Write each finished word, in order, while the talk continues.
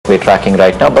tracking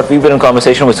right now. But we've been in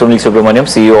conversation with Sunil Subramaniam,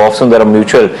 CEO of Sundaram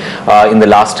Mutual, in the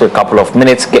last couple of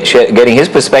minutes, getting his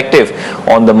perspective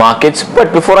on the markets.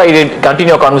 But before I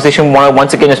continue our conversation,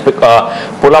 once again just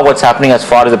pull out what's happening as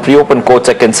far as the pre-open quotes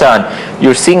are concerned.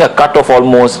 You're seeing a cut of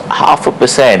almost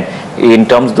 0.5% in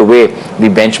terms of the way the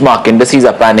benchmark indices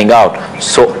are panning out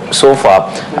so far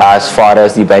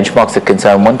as the benchmarks are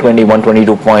concerned.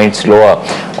 122 points lower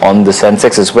on the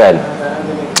Sensex as well.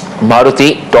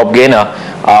 Maruti, top gainer,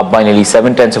 by nearly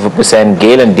 0.7%.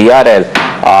 GAIL and DRL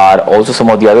are also some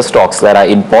of the other stocks that are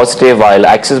in positive, while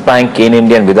Axis Bank, Kane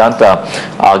India and Vedanta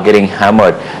are getting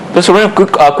hammered. So, a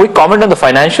quick comment on the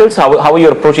financials. How are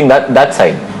you approaching that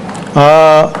side?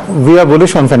 We are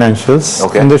bullish on financials.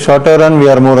 Okay. In the shorter run, we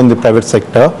are more in the private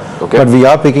sector, okay, but we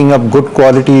are picking up good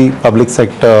quality public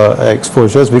sector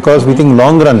exposures, because we think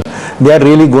long run they are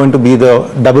really going to be the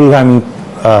double whammy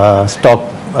stock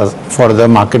for the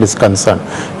market is concerned,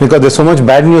 because there's so much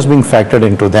bad news being factored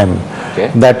into them.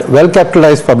 Okay. That well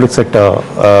capitalized public sector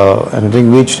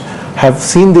which have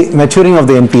seen the maturing of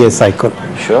the NPA cycle.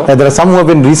 Sure. There are some who have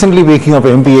been recently waking up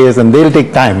NPAs and they'll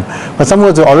take time, but some who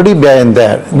are already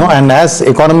there. And as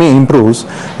economy improves,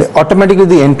 automatically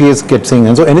the NPAs get seen,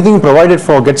 and so anything provided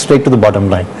for gets straight to the bottom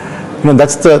line.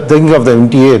 That's the thing of the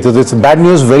NTA. So it's bad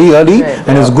news very early,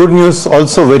 and it's good news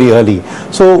also very early.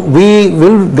 So we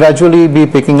will gradually be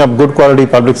picking up good quality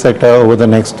public sector over the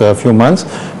next few months,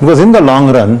 because in the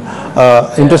long run,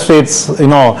 interest rates,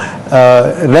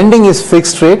 lending is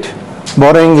fixed rate,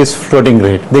 borrowing is floating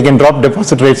rate. They can drop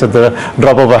deposit rates at the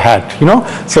drop of a hat,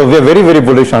 So we are very, very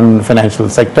bullish on financial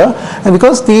sector, and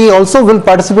because they also will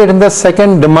participate in the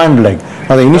second demand leg.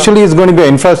 Now, initially it's going to be an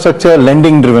infrastructure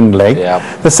lending driven leg.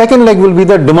 The second leg will be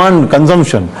the demand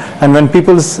consumption, and when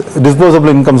people's disposable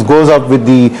incomes goes up with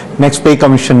the next pay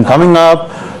commission coming up,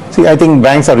 I think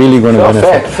banks are really going to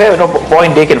benefit. Fair.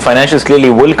 Point taken. Financials clearly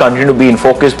will continue to be in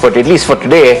focus, but at least for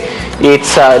today,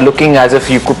 it's looking as if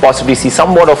you could possibly see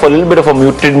somewhat of a little bit of a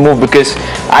muted move, because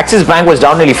Axis Bank was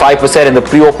down nearly 5% in the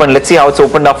pre-open. Let's see how it's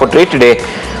opened up for trade today.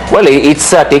 Well,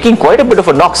 it's taking quite a bit of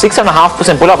a knock,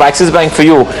 6.5%. Pull up Axis Bank for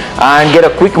you and get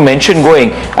a quick mention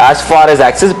going as far as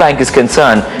Axis Bank is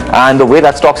concerned, and the way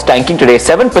that stock's tanking today,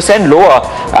 7% lower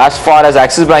as far as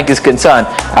Axis Bank is concerned,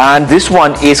 and this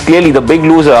one is clearly the big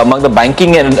loser among the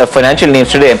banking and financial names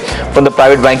today from the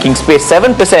private banking space.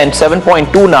 7%,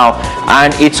 7.2 now,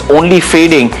 and it's only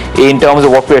fading in terms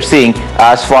of what we're seeing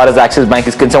as far as Axis Bank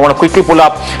is concerned. I want to quickly pull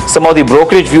up some of the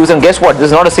brokerage views, and guess what?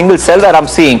 There's not a single sell that I'm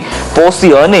seeing post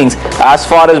the earnings as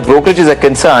far as brokerages are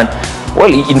concerned.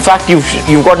 Well, in fact,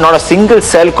 you've got not a single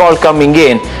sell call coming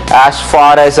in as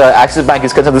far as Axis Bank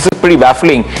is concerned. This is pretty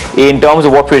baffling in terms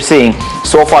of what we're seeing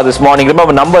so far this morning.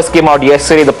 Remember, numbers came out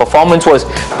yesterday. The performance was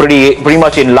pretty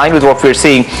much in line with what we're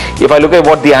seeing. If I look at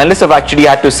what the analysts have actually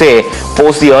had to say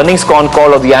post the earnings con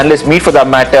call, or the analyst meet for that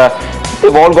matter,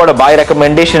 they've all got a buy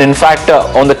recommendation. In fact,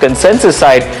 on the consensus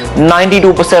side,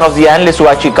 92% of the analysts who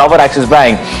actually cover Axis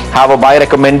Bank have a buy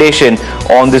recommendation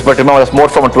on this. But remember, that's more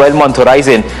from a 12-month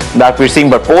horizon that we're seeing.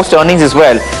 But post earnings as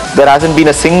well, there hasn't been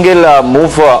a single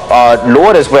move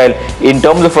lower as well in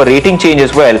terms of a rating change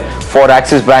as well for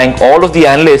Axis Bank. All of the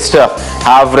analysts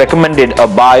have recommended a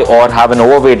buy or have an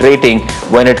overweight rating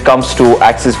when it comes to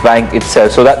Axis Bank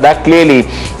itself. So that clearly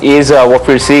is what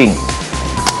we're seeing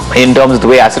in terms of the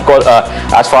way as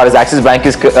far as Axis Bank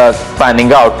is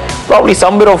panning out. Probably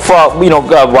some bit of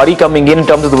worry coming in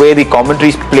terms of the way the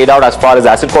commentaries played out as far as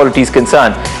asset quality is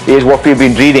concerned, is what we've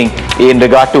been reading in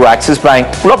regard to Axis Bank.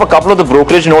 Pull up a couple of the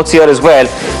brokerage notes here as well.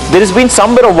 There has been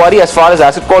some bit of worry as far as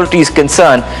asset quality is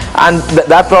concerned, and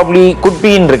that probably could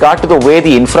be in regard to the way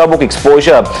the infra book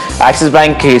exposure Axis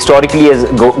Bank historically has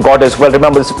got as well.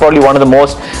 Remember, this is probably one of the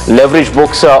most leveraged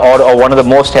books or one of the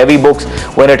most heavy books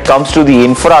when it comes to the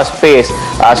infra space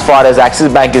as far as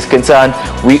Axis Bank is concerned.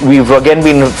 We've again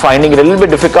been finding it a little bit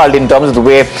difficult in terms of the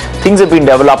way things have been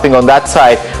developing on that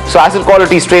side. So asset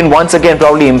quality strain once again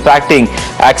probably impacting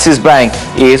Axis Bank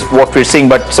is what we're seeing.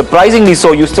 But surprisingly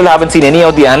so, you still haven't seen any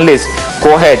of the analysts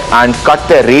go ahead and cut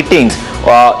their ratings,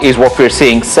 is what we're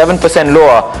seeing. 7%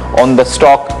 lower on the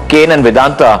stock, Kane and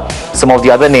Vedanta, some of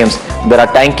the other names that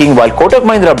are tanking, while Kotak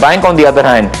Mahindra Bank on the other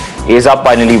hand is up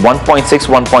by nearly 1.6,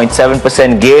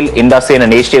 1.7%. GAIL, IndusInd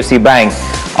and HDFC Bank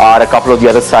are a couple of the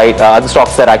other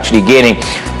stocks that are actually gaining.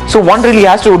 So one really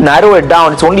has to narrow it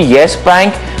down. It's only Yes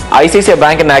Bank, ICICI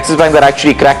Bank and Axis Bank that are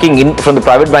actually cracking in from the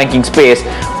private banking space.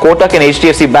 Kotak and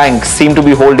HDFC Bank seem to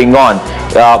be holding on.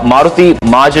 Maruti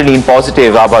marginally in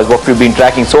positive, is what we've been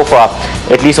tracking so far,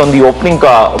 at least on the opening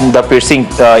that we're seeing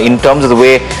in terms of the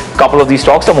way a couple of these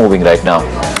stocks are moving right now.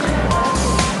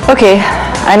 Okay.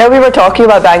 I know we were talking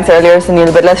about banks earlier,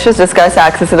 Sunil, but let's just discuss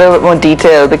Axis in a little bit more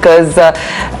detail because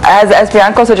as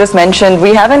Priyank also just mentioned,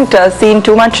 we haven't seen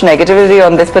too much negativity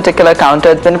on this particular counter.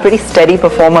 It's been a pretty steady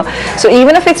performer. So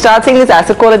even if we start seeing these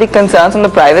asset quality concerns on the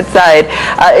private side,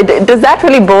 does that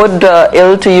really bode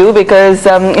ill to you? Because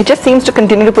it just seems to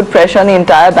continue to put pressure on the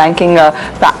entire banking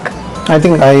pack. I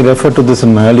think I referred to this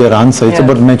in my earlier answer. It's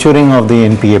about maturing of the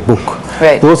NPA book.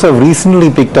 Right. Those have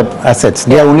recently picked up assets.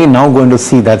 They are only now going to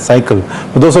see that cycle.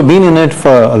 But those who have been in it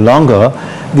for longer,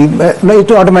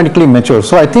 it automatically matures.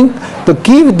 So I think the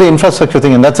key with the infrastructure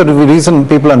thing, and that's the reason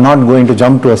people are not going to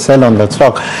jump to a sell on that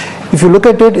stock. If you look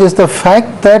at it, is the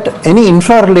fact that any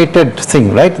infra-related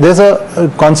thing, right? There's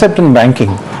a concept in banking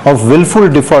of willful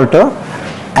defaulter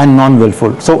and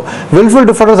non-willful. So willful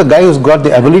defaulter is a guy who's got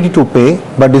the ability to pay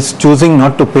but is choosing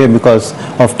not to pay because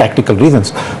of tactical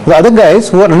reasons. The other guys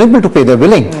who are unable to pay, they're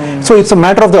willing. So it's a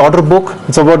matter of the order book,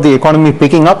 it's about the economy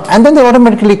picking up, and then they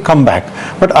automatically come back.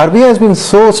 But RBI has been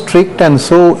so strict, and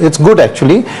so it's good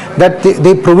actually that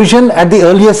they provision at the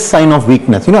earliest sign of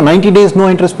weakness. 90 days no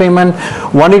interest payment,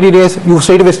 180 days you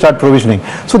straight away start provisioning.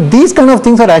 So these kind of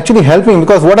things are actually helping,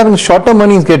 because what happens, short-term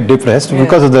earnings get depressed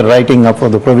because of the writing up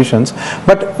of the provisions.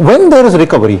 But when there is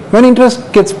recovery, when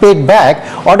interest gets paid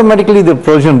back, automatically the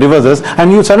provision reverses,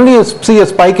 and you suddenly see a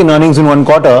spike in earnings in one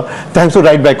quarter thanks to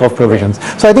write back of provisions.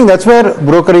 So I think that's where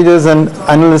brokerages and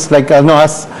analysts like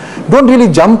us don't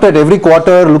really jump at every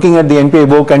quarter looking at the NPA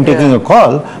book and taking a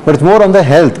call, but it's more on the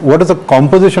health. What is the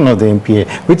composition of the NPA?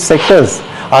 Which sectors?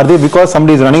 Are they because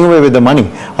somebody is running away with the money,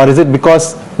 or is it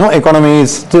because economy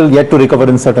is still yet to recover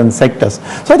in certain sectors?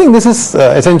 So I think this is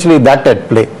essentially that at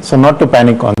play. So not to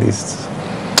panic on these.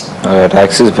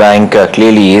 Axis Bank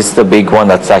clearly is the big one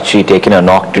that's actually taken a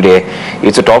knock today.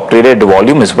 It's a top traded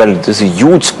volume as well. There's a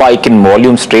huge spike in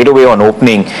volume straight away on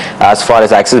opening as far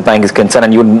as Axis Bank is concerned,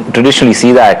 and you traditionally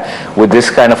see that with this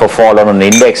kind of a fall on an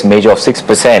index measure of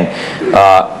 6%,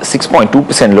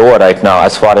 6.2% lower right now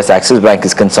as far as Axis Bank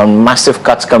is concerned. Massive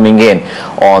cuts coming in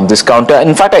on this counter.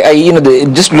 In fact,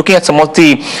 just looking at some of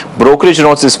the brokerage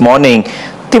notes this morning,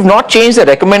 they've not changed the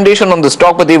recommendation on the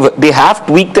stock, but they have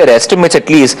tweaked their estimates at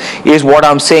least, is what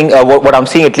I'm saying. What I'm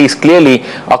seeing at least clearly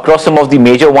across some of the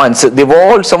major ones. They've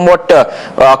all somewhat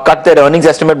cut their earnings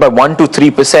estimate by 1 to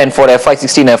 3% for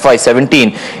FY16,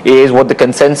 FY17 is what the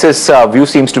consensus view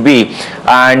seems to be,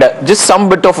 and just some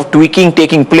bit of tweaking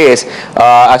taking place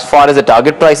as far as the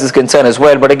target price is concerned as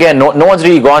well. But again, no one's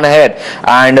really gone ahead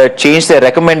and changed their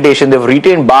recommendation. They've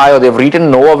retained buy or they've retained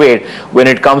an overweight when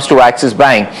it comes to Axis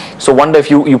Bank. So wonder if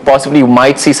you possibly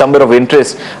might see some bit of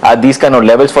interest at these kind of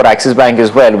levels for Axis Bank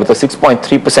as well, with a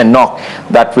 6.3% knock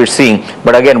that we're seeing.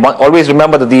 But again, always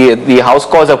remember that the house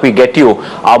calls that we get you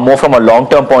are more from a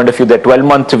long-term point of view. They're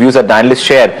 12-month views that analysts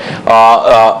share,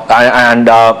 and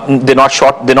they're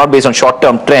not based on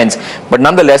short-term trends. But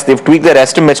nonetheless, they've tweaked their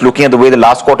estimates looking at the way the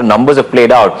last quarter numbers have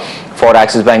played out for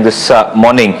Axis Bank this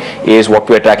morning is what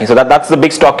we're tracking. So that's the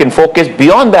big stock in focus.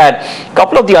 Beyond that, a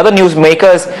couple of the other news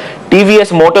makers,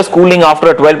 TVS Motors cooling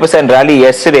after a 12% rally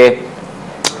yesterday.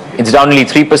 It's down only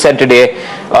 3% today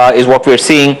is what we're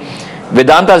seeing.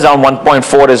 Vedanta is down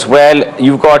 1.4 as well.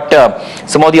 You've got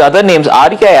some of the other names.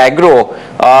 REI Agro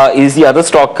is the other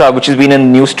stock which has been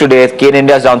in the news today. Kane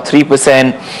India is down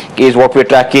 3% is what we're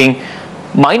tracking.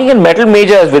 Mining and metal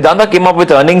majors, Vedanta came up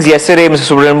with earnings yesterday,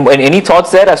 Mr. Subramaniam. Any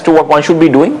thoughts there as to what one should be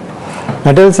doing?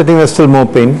 Metals, I think there's still more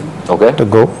pain to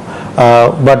go.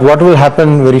 But what will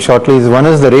happen very shortly is, one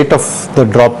is the rate of the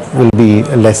drop will be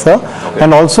lesser,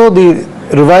 and also the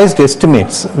revised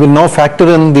estimates will now factor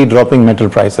in the dropping metal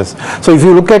prices. So if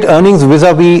you look at earnings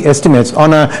vis-a-vis estimates,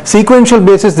 on a sequential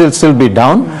basis they'll still be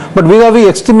down, but vis-a-vis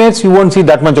estimates you won't see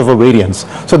that much of a variance.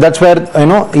 So that's where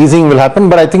easing will happen,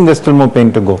 but I think there's still more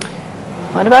pain to go.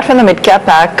 What about from the mid-cap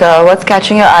pack? What's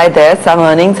catching your eye there? Some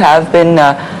earnings have been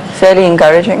fairly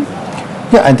encouraging.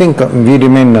 Yeah, I think we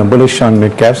remain bullish on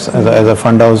mid-caps. As a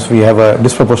fund house, we have a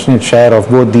disproportionate share of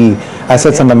both the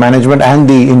assets under management and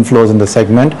the inflows in the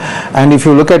segment. And if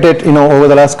you look at it, over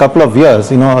the last couple of years,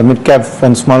 mid-cap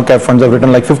and small-cap funds have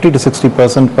returned like 50 to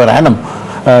 60% per annum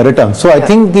return. So I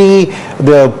think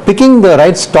the picking the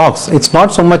right stocks, it's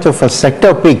not so much of a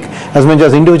sector pick as much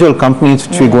as individual companies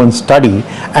which we go and study,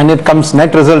 and it comes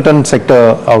net result and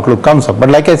sector outlook comes up. But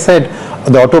like I said,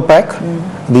 the auto pack,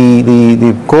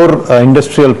 the core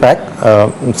industrial pack,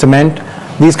 cement,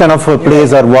 these kind of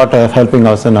plays are what are helping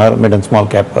us in our mid and small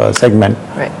cap segment.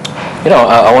 Right.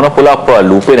 I want to pull up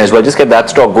Lupin as well, just get that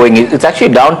stock going. It's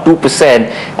actually down 2%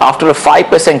 after a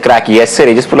 5% crack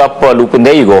yesterday. Just pull up Lupin,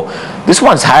 there you go. This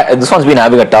one's been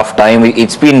having a tough time.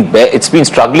 It's been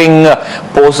struggling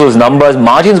post those numbers.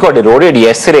 Margins got eroded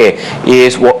yesterday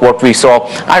is what we saw,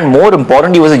 and more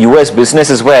importantly was the US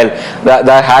business as well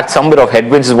that had some bit of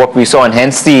headwinds is what we saw, and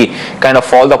hence the kind of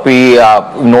fall that we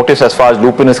noticed as far as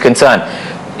Lupin is concerned.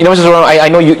 Mr. Subramaniam, I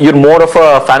know you're more of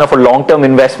a fan of a long-term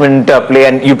investment play,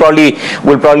 and you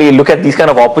will probably look at these kind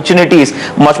of opportunities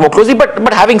much more closely.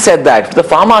 But having said that, the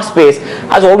pharma space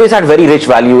has always had very rich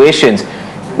valuations.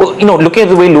 Well, looking at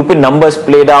the way Lupin numbers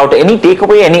played out, any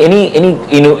takeaway,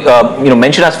 any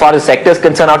mention as far as sector is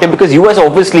concerned out here, because US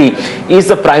obviously is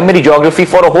the primary geography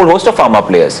for a whole host of pharma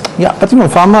players. Yeah, but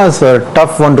pharma is a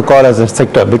tough one to call as a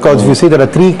sector, because you see there are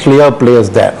three clear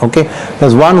players there. Okay,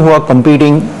 there's one who are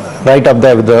competing right up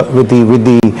there with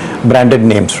the branded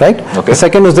names, right? Okay. The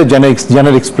second is the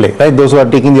generics play, right? Those who are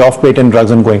taking the off-patent drugs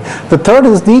and going. The third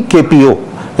is the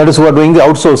KPO, that is who are doing the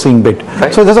outsourcing bit.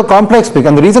 Right. So there's a complex pick,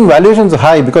 and the reason valuations are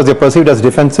high because they're perceived as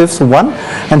defensives, one,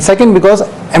 and second because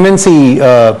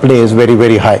MNC play is very,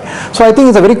 very high. So I think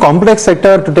it's a very complex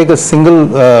sector to take a single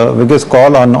biggest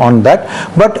call on that,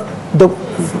 but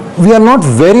we are not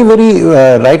very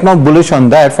right now bullish on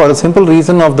that, for a simple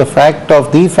reason of the fact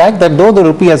that though the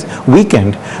rupee has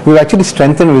weakened, we've actually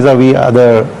strengthened vis-a-vis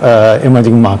other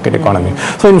emerging market economy.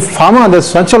 So in pharma, there's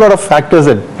such a lot of factors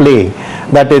at play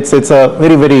that it's a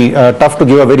very tough to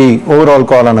give a very overall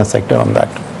call on a sector on that.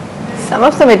 Some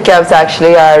of the mid-caps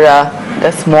actually are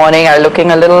this morning are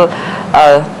looking a little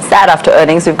sad after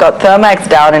earnings. We've got Thermax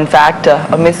down, in fact,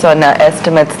 a miss on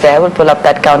estimates there. We'll pull up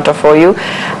that counter for you,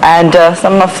 and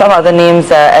some other names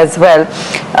as well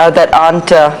that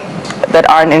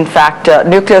aren't in fact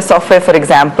nuclear software, for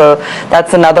example.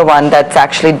 That's another one that's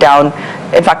actually down,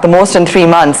 in fact the most in 3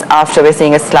 months after we're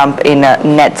seeing a slump in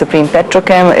net. Supreme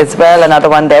Petrochem as well, another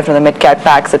one there from the mid-cap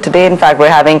pack. So today in fact we're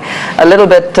having a little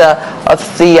bit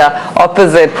of the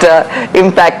opposite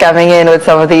impact coming in with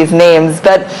some of these names,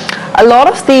 but a lot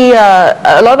of the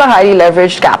highly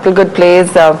leveraged capital good plays,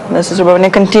 Mr.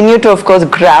 Subramaniam, continue to of course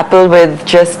grapple with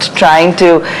just trying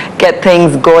to get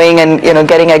things going and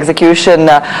getting execution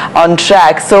on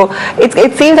track. So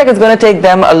it seems like it's going to take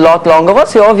them a lot longer.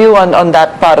 What's your view on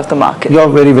that part of the market? You're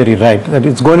very right that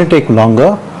it's going to take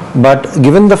longer. But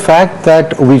given the fact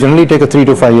that we generally take a 3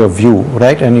 to 5 year view,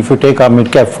 right, and if you take our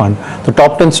mid-cap fund, the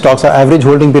top 10 stocks, our average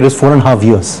holding period is 4.5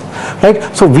 years, right?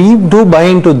 So we do buy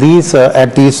into these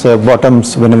at these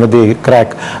bottoms whenever they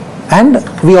crack. And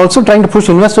we also trying to push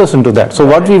investors into that. So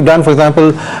what we've done, for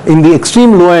example, in the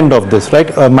extreme low end of this, right,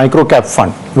 a micro cap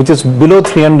fund, which is below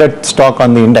 300 stock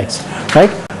on the index, right?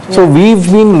 So we've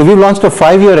launched a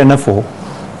 5-year NFO,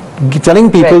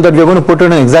 telling people that we're going to put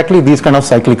in exactly these kind of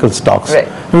cyclical stocks. Right.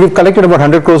 And we've collected about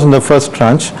 100 crores in the first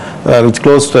tranche, which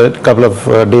closed a couple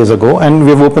of days ago, and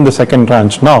we've opened the second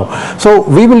tranche now. So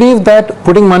we believe that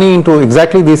putting money into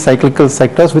exactly these cyclical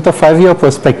sectors with a 5-year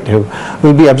perspective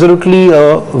will be absolutely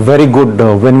a very good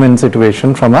win-win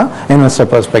situation from an investor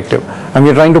perspective. And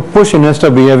we're trying to push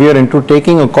investor behavior into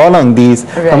taking a call on these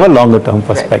from a longer term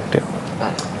perspective.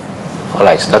 All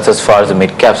right, so that's as far as the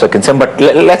mid-caps are concerned, but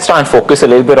let's try and focus a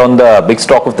little bit on the big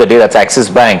stock of the day, that's Axis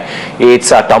Bank. It's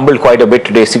tumbled quite a bit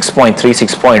today, 6.3,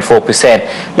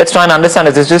 6.4%. Let's try and understand,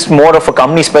 is this just more of a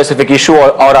company-specific issue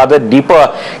or are there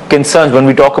deeper concerns when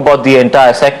we talk about the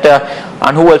entire sector?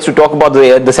 And who else to talk about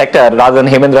the sector rather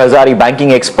than Hemendra Hazari,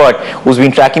 banking expert, who's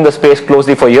been tracking the space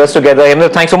closely for years together.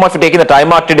 Hemendra, thanks so much for taking the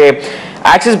time out today.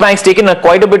 Axis Bank's taken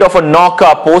quite a bit of a knock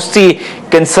post the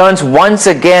concerns once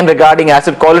again regarding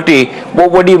asset quality.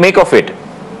 What do you make of it?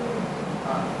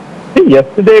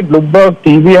 Yesterday, Bloomberg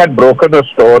TV had broken a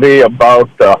story about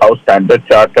how Standard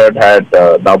Chartered had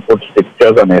now put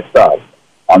strictures on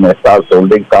SR's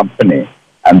holding company.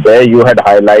 And there you had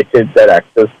highlighted that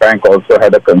Axis Bank also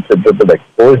had a considerable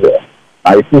exposure.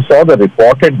 Now, if you saw the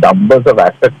reported numbers of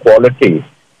asset quality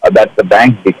that the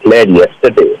bank declared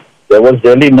yesterday, there was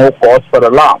really no cause for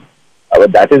alarm.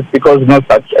 But that is because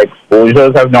such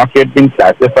exposures have not yet been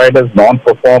classified as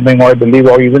non-performing, or I believe,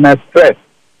 or even as stress.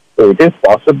 So it is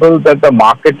possible that the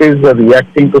market is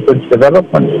reacting to such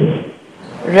developments.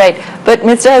 Right, but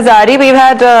Mr. Hazari, we've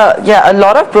had a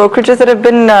lot of brokerages that have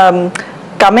been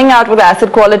coming out with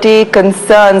asset quality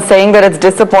concerns, saying that it's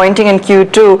disappointing in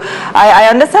Q2. I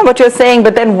understand what you're saying,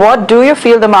 but then what do you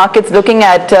feel the market's looking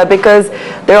at? Because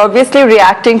they're obviously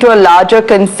reacting to a larger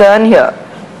concern here.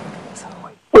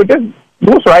 So it is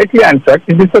most rightly, in fact,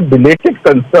 it is a belated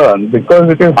concern because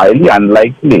it is highly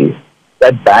unlikely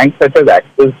that banks such as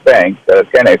Axis Bank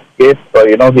can escape,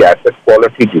 the asset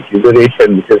quality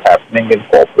deterioration which is happening in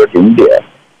corporate India.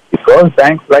 because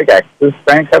banks like Axis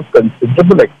Bank have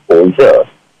considerable exposure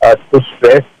to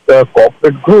stressed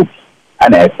corporate groups,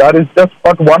 and SR is just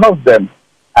not one of them.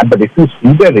 But if you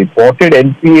see the reported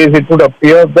NPAs, it would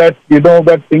appear that,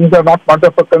 that things are not much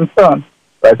of a concern.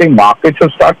 So I think markets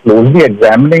should start closely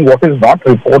examining what is not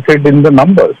reported in the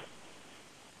numbers.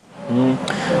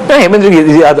 I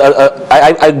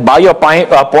buy your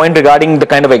point regarding the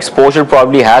kind of exposure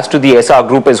probably has to the SR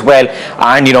group as well,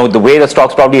 and the way the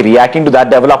stock's probably reacting to that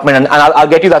development. And I'll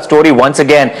get you that story once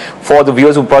again for the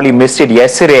viewers who probably missed it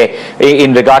yesterday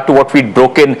in regard to what we'd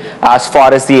broken as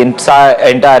far as the entire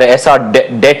SR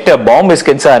debt bomb is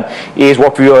concerned, is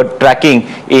what we were tracking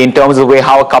in terms of the way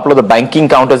how a couple of the banking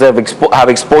counters have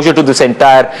exposure to this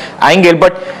entire angle.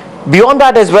 But beyond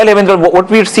that as well, what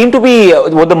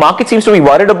the market seems to be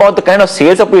worried about, the kind of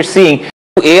sales that we're seeing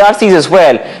to ARCs as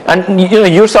well. And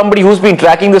you're somebody who's been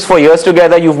tracking this for years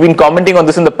together. You've been commenting on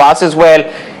this in the past as well.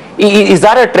 Is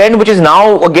that a trend which is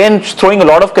now again throwing a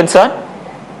lot of concern?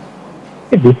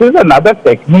 This is another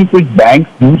technique which banks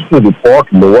use to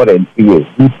report lower NPAs,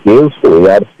 these sales to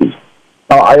ARCs.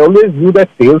 Now, I always view that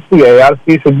sales to ARC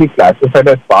should be classified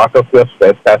as part of your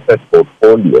stressed asset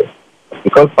portfolio,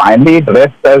 because finally it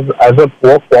rests as a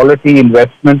poor quality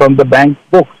investment on the bank's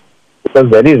books, because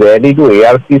very rarely do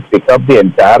ARCs pick up the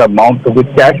entire amount to which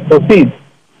cash proceeds.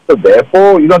 So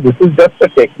therefore, this is just a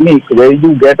technique where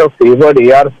you get a favored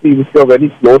ARC which you are very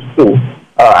close to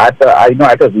at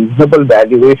a reasonable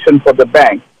valuation for the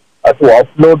bank to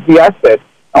offload the asset.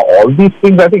 Now, all these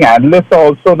things, I think analysts are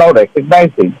also now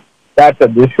recognizing that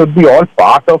this should be all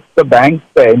part of the bank's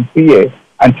NPA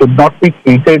and should not be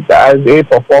treated as a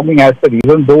performing asset,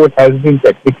 even though it has been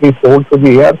technically sold to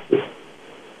the ARC.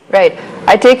 Right.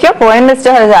 I take your point,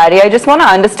 Mr. Hazari. I just want to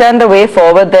understand the way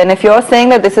forward then. If you're saying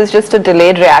that this is just a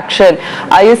delayed reaction,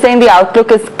 are you saying the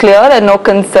outlook is clear and no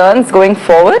concerns going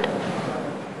forward?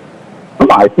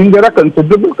 I think there are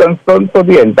considerable concerns for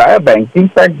the entire banking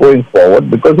sector going forward,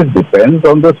 because it depends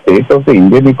on the state of the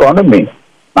Indian economy.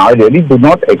 Now, I really do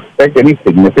not expect any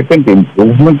significant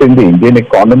improvement in the Indian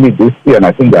economy this year, and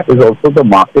I think that is also the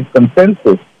market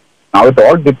consensus. Now, it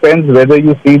all depends whether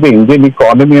you see the Indian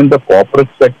economy and the corporate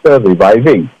sector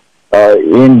reviving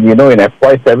in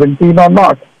FY17 or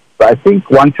not. So I think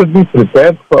one should be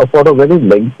prepared for a very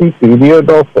lengthy period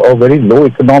of very low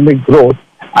economic growth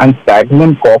and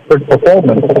stagnant corporate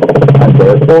performance. And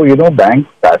therefore, banks'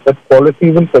 asset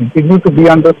quality will continue to be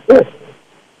under stress.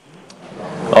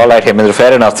 All right, Hemendra,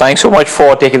 fair enough. Thanks so much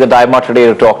for taking the time out today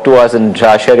to talk to us and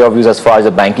share your views as far as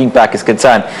the banking pack is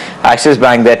concerned. Axis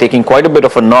Bank, they're taking quite a bit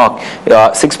of a knock,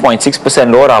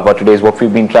 6.6% lower hour today is what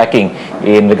we've been tracking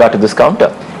in regard to this counter.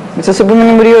 Mr.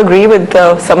 Subramaniam, would you agree with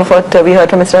some of what we heard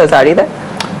from Mr. Hazari there?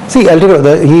 See, I'll tell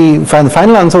you, the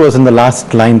final answer was in the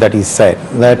last line that he said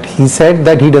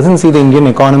that he doesn't see the Indian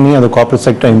economy or the corporate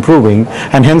sector improving,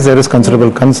 and hence there is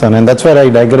considerable concern, and that's where I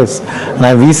digress.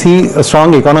 And we see a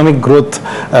strong economic growth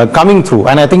coming through,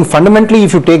 and I think fundamentally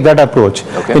if you take that approach,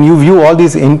 then you view all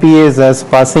these NPAs as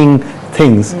passing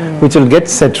things which will get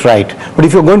set right. But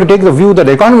if you're going to take the view that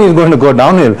the economy is going to go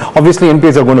downhill, obviously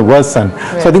NPAs are going to worsen.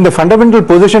 So I think the fundamental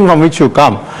position from which you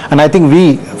come, and I think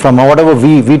we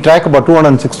track about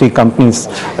 260 companies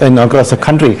across the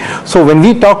country. So when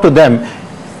we talk to them,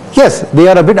 yes, they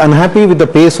are a bit unhappy with the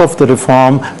pace of the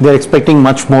reform. They're expecting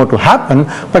much more to happen,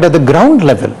 but at the ground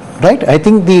level, right, I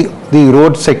think the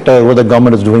road sector, what the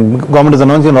government is doing, government is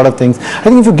announcing a lot of things. I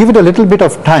think if you give it a little bit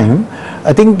of time,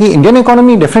 I think the Indian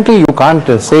economy, definitely you can't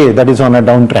say that is on a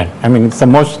downtrend. I mean, it's the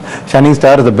most shining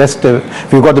star, the best,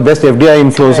 we've got the best FDI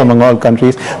inflows among all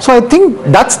countries. So I think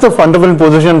that's the fundamental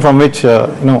position from which,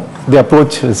 the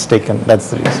approach is taken.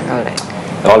 That's the reason. All right.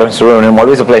 All right, Mr. Subramaniam,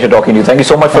 always a pleasure talking to you. Thank you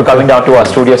so much for coming down to our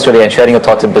studios today and sharing your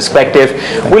thoughts and perspective.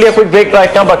 We'll have a quick break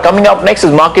right now, but coming up next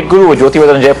is Market Guru with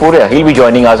Jyoti Jaipurya. He'll be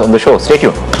joining us on the show. Stay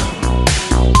tuned.